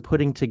process of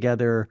putting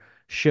together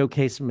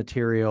showcase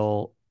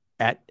material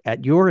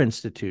at your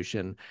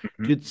institution.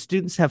 Mhm. Do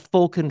students have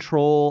full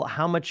control?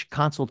 How much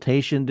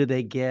consultation do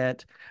they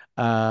get?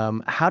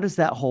 How does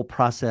that whole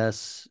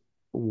process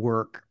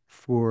work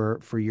for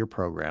your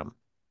program?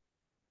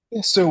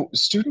 Yeah, so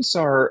students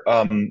are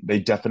they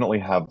definitely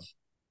have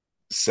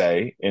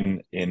say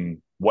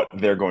in what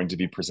they're going to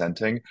be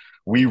presenting.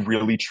 We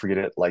really treat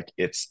it like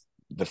it's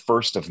the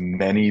first of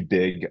many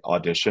big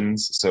auditions.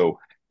 So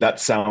that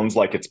sounds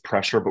like it's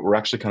pressure, but we're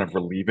actually kind of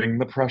relieving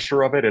the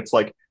pressure of it. It's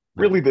like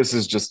Right. really this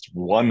is just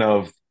one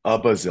of a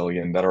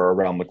bazillion that are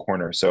around the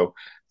corner. So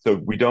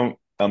we don't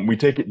we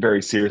take it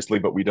very seriously,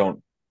 but we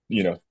don't,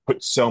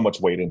 put so much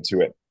weight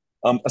into it.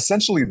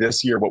 Essentially,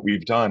 this year, what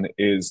we've done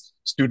is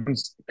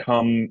students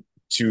come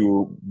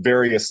to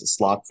various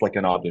slots like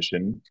an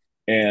audition,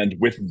 and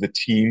with the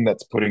team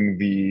that's putting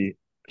the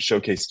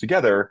showcase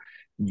together,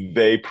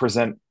 they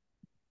present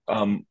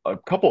a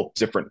couple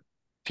different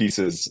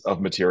pieces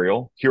of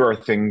material. Here are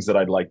things that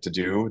I'd like to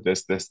do,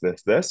 this.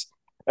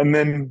 And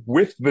then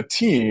with the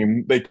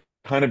team, they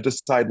kind of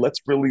decide, let's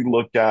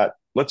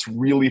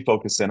really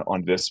focus in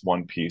on this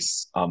one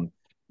piece,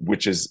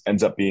 which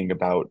ends up being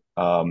about,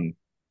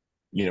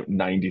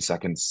 90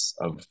 seconds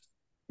of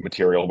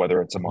material,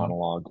 whether it's a Mhm.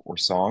 monologue or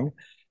song.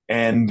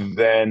 And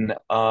then,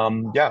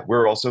 yeah,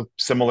 we're also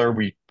similar.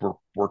 We're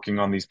working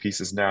on these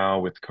pieces now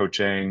with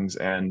coachings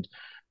and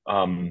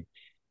um,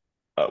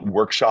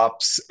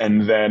 workshops.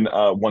 And then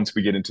once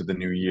we get into the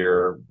new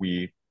year,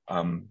 we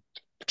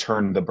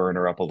turn the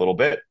burner up a little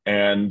bit.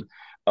 And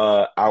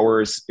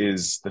ours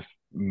is the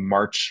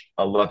March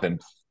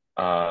 11th,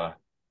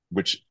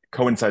 which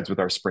coincides with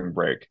our spring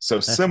break. So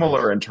That's nice.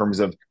 similar in terms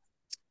of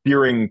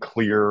steering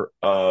clear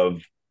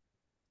of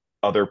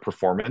other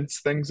performance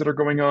things that are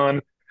going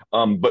on.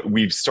 But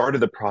we've started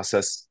the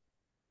process,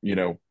 you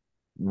know,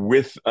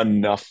 with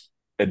enough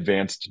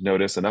advanced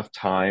notice, enough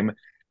time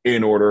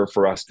in order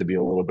for us to be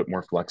a little bit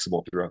more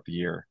flexible throughout the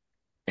year.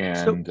 So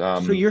And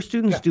so your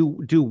students yeah,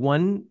 do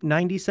one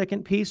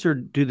 90-second piece, or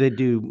do they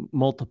do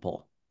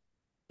multiple?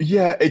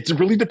 yeah, it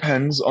really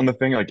depends on the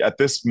thing. Like at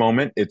this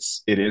moment, it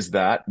is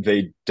that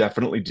they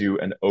definitely do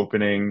an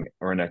opening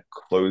or a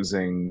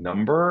closing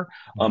number.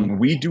 Hmm.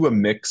 We do a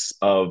mix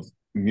of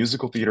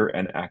musical theater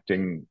and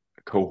acting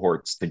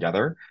cohorts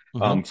together.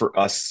 Hmm. For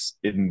us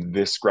in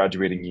this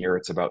graduating year,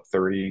 it's about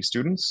 30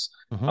 students.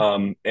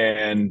 Hmm.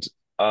 And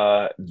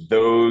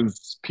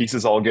those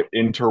pieces all get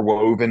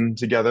interwoven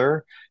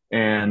together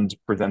and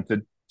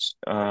presented,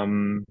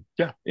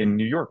 yeah, in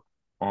New York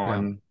Yeah.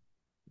 on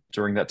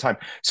during that time.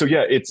 So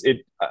yeah,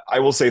 I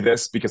will say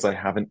this because I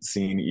haven't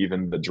seen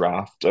even the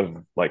draft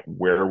of like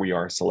where we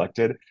are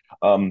selected.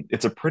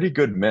 It's a pretty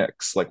good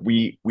mix. Like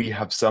we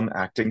have some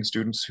acting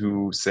students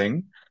who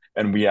sing,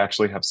 and we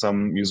actually have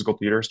some musical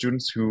theater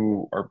students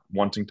who are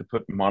wanting to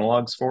put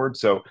monologues forward.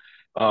 So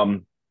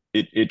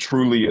it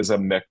truly is a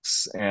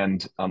mix,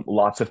 and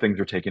lots of things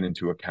are taken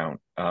into account.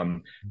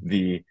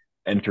 The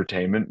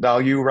entertainment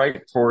value,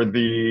 right, for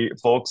the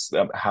folks,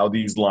 how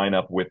these line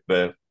up with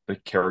the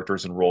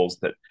characters and roles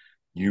that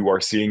you are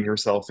seeing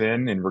yourself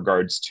in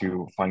regards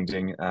to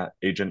finding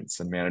agents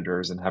and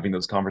managers and having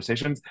those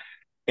conversations.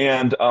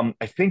 And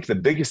I think the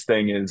biggest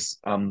thing is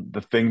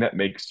the thing that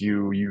makes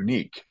you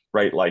unique,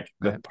 right? Like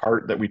the Right.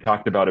 part that we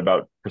talked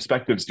about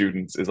prospective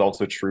students is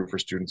also true for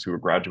students who are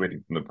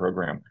graduating from the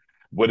program.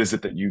 What is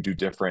it that you do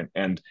different?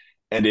 And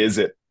is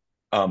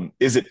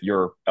it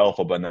your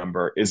alphabet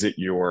number? Is it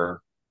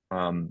your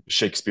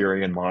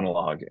Shakespearean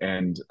monologue?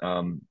 And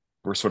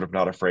we're sort of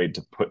not afraid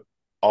to put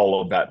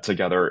all of that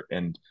together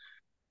and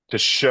to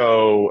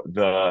show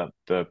the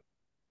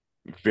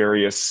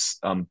various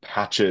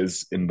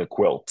patches in the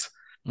quilt,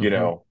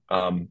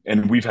 Hmm.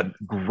 and we've had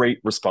great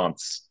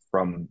response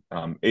from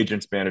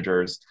agents,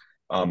 managers,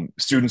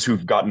 students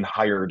who've gotten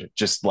hired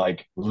just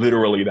like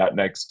literally that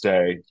next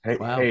day.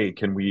 Wow. Hey,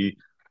 can we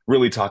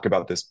really talk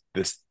about this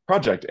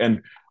project?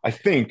 And I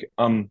think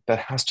that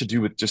has to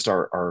do with just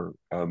our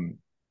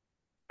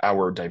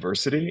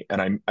diversity,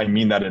 and I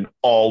mean that in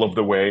all of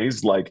the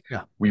ways. Like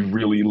Yeah. we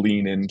really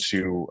lean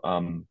into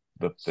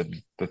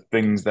the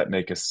things that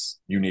make us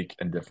unique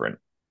and different.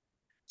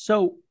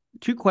 So,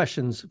 two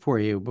questions for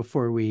you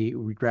before we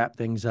wrap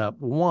things up.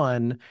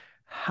 One,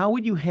 how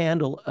would you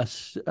handle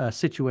a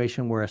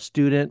situation where a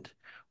student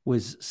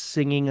was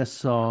singing a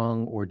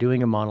song or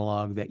doing a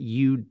monologue that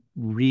you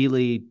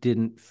really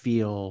didn't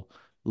feel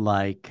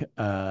like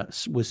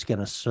was going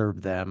to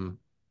serve them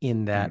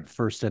in that Mm.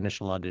 first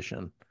initial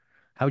audition?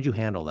 How would you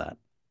handle that?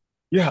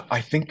 Yeah,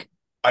 I think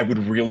I would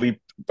really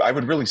I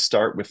would really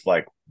start with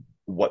like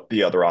what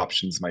the other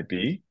options might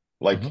be.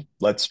 Like Hmm.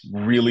 let's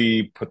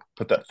really put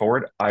that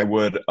forward. I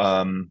would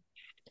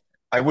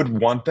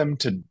want them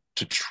to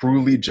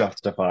truly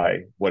justify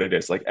what it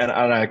is. Like, and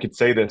I could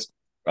say this,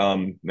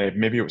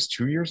 maybe it was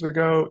 2 years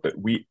ago that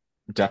we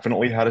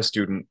definitely had a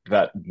student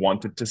that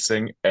wanted to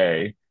sing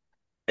A,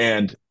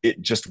 and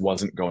it just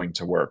wasn't going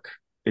to work.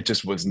 It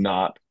just was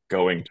not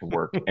going to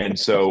work. And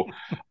so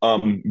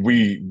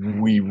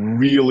we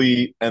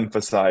really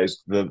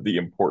emphasized the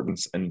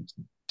importance and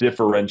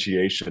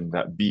differentiation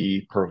that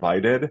B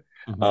provided,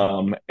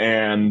 Hmm.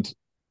 and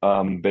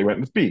they went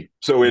with B.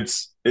 So it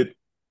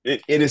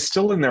is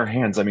still in their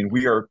hands. I mean,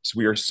 we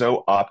are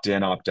so opt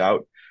in, opt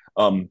out.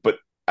 But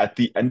at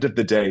the end of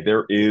the day,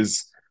 there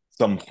is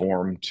some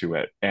form to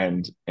it,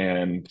 and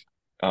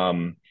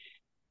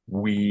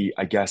we,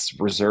 I guess,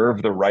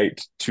 reserve the right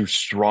to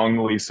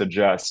strongly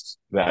suggest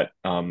that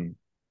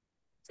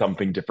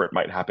something different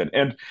might happen,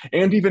 and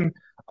even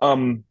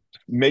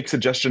make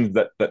suggestions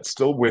that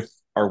still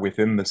are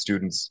within the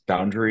students'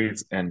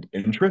 boundaries and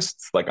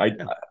interests. Like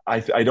Yeah.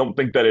 I don't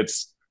think that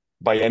it's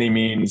by any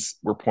means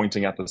we're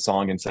pointing at the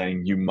song and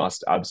saying you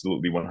must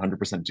absolutely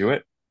 100% do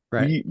it.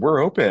 Right.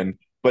 We're open,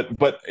 but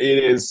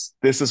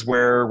this is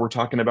where we're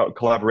talking about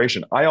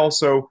collaboration. I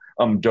also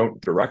don't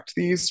direct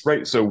these,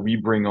 right? So we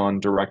bring on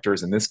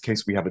directors. In this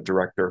case, we have a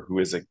director who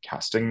is a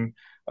casting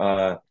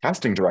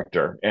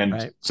director, and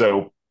Right.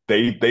 so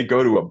they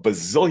go to a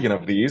bazillion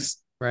of these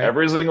Right.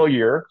 every single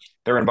year.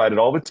 They're invited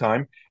all the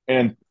time,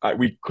 and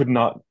we could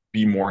not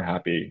be more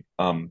happy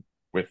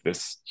with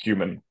this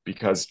human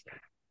because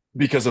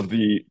of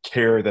the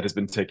care that has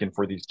been taken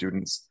for these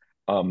students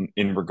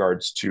in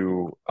regards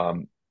to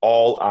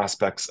all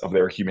aspects of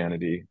their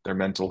humanity, their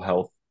mental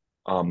health,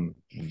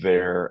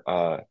 their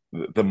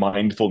the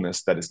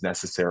mindfulness that is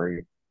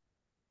necessary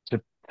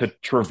to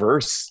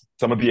traverse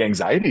some of the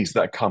anxieties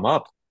that come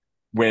up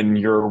when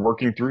you're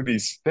working through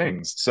these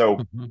things. So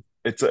Mhm.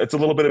 it's a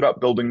little bit about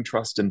building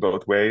trust in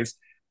both ways,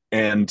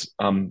 and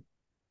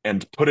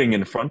putting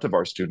in front of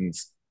our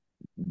students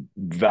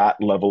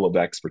that level of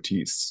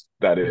expertise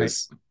that Right.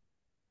 is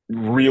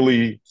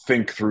really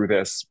think through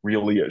this.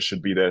 Really, it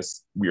should be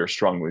this. We are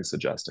strongly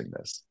suggesting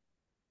this.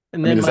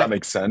 And I mean, then does that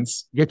make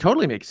sense? yeah,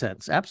 totally makes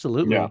sense. Yeah.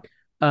 Absolutely.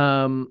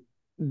 Then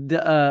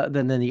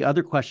the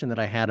other question that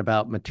I had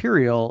about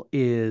material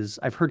is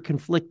I've heard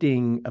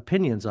conflicting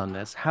opinions on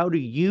this. How do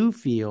you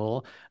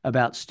feel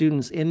about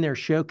students in their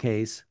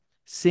showcase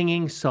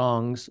singing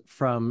songs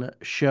from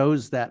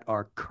shows that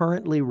are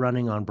currently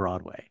running on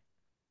Broadway?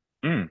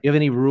 Mm. You have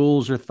any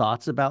rules or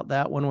thoughts about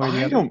that one way or the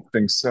I other? don't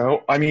think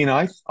so. I mean,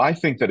 I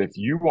think that if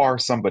you are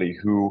somebody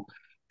who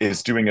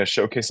is doing a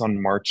showcase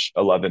on March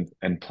 11th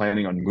and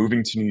planning on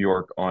moving to New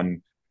York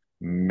on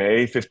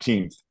May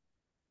 15th,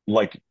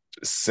 like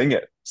sing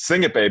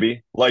it, baby. Yeah.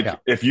 Like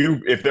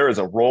if there is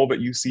a role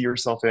that you see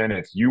yourself in,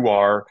 if you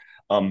are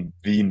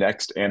the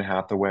next Anne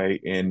Hathaway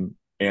in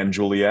Anne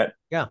Juliet,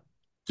 Yeah.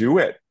 do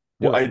it.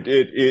 Do Well, it.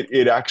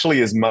 it actually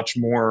is much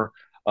more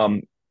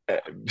um,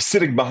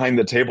 sitting behind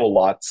the table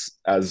lots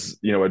as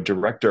a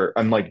director.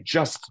 I'm like,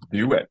 just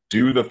do it,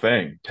 do the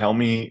thing. Tell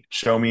me,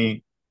 show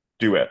me,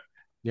 do it.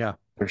 Yeah.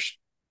 There's,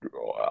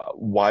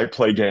 why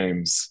play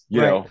games?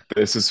 Right.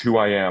 This is who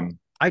I am.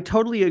 I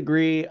totally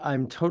agree.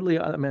 I'm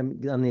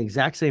on the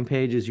exact same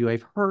page as you.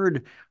 I've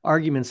heard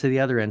arguments to the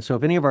other end. So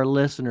if any of our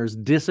listeners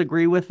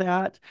disagree with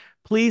that,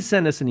 please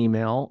send us an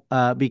email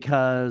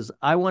because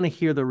I want to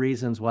hear the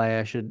reasons why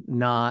I should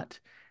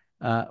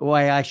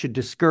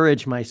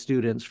discourage my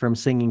students from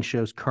singing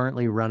shows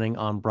currently running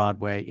on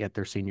Broadway at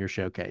their senior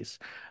showcase.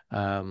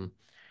 Um,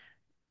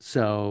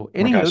 so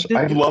Oh my anywho, gosh, yeah, this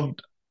I've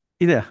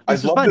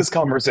was loved fun. this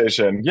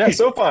conversation. Yeah,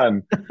 so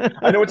fun.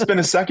 I know it's been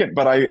a second,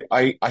 but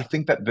I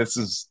think that this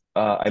is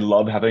I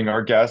love having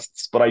our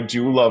guests, but I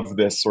do love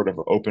this sort of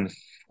open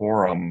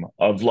forum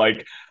of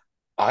like,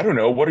 I don't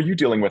know, what are you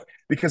dealing with?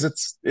 Because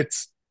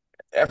it's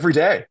every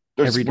day.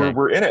 Every day.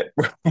 We're in it.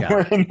 Yeah.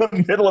 We're in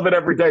the middle of it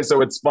every day.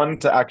 So it's fun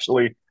to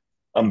actually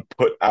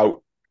put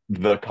out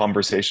the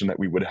conversation that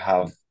we would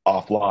have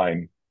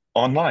offline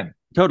online.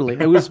 Totally.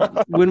 It was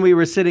when we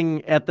were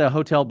sitting at the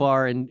hotel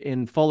bar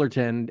in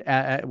Fullerton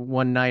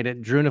one night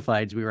at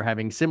Drewnifieds, we were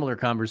having similar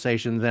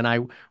conversations, and I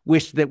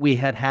wished that we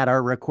had had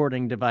our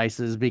recording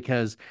devices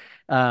because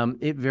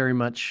it very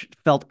much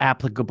felt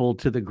applicable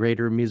to the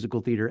greater musical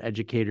theater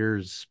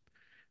educators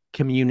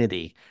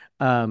community.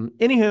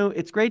 Anywho,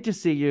 it's great to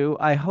see you.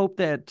 I hope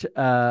that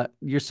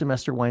your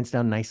semester winds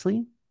down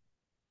nicely.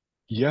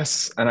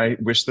 Yes, and I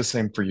wish the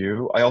same for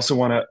you. I also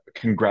want to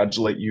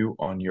congratulate you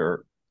on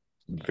your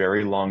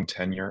very long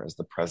tenure as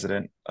the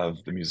president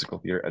of the Musical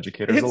Theater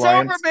Educators It's over,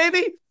 Alliance.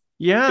 baby.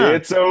 Yeah.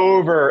 It's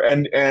over,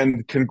 and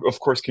of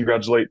course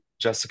congratulate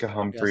Jessica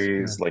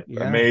Humphreys, Jessica. like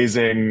Yeah,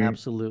 amazing,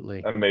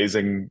 absolutely.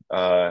 amazing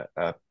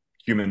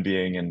human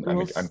being, and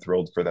We'll I'm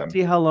thrilled for them.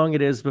 see how long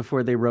it is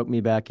before they rope me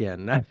back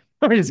in.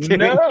 I'm just kidding.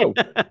 No,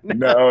 No,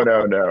 no,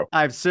 no, no.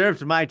 I've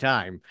served my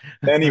time.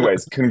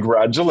 Anyways,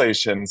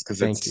 congratulations, because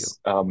Thank you. it's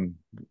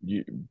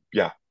you,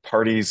 yeah,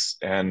 parties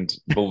and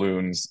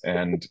balloons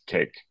and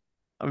cake.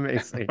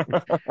 Amazing.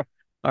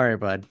 All right,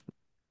 bud.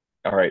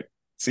 All right,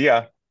 see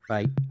ya.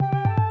 Bye.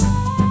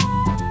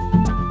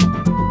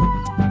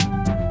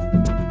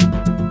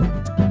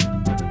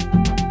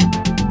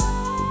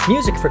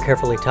 Music for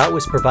Carefully Taught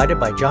was provided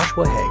by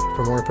Joshua Haig.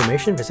 For more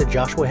information, visit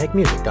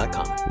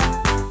joshuahaigmusic.com.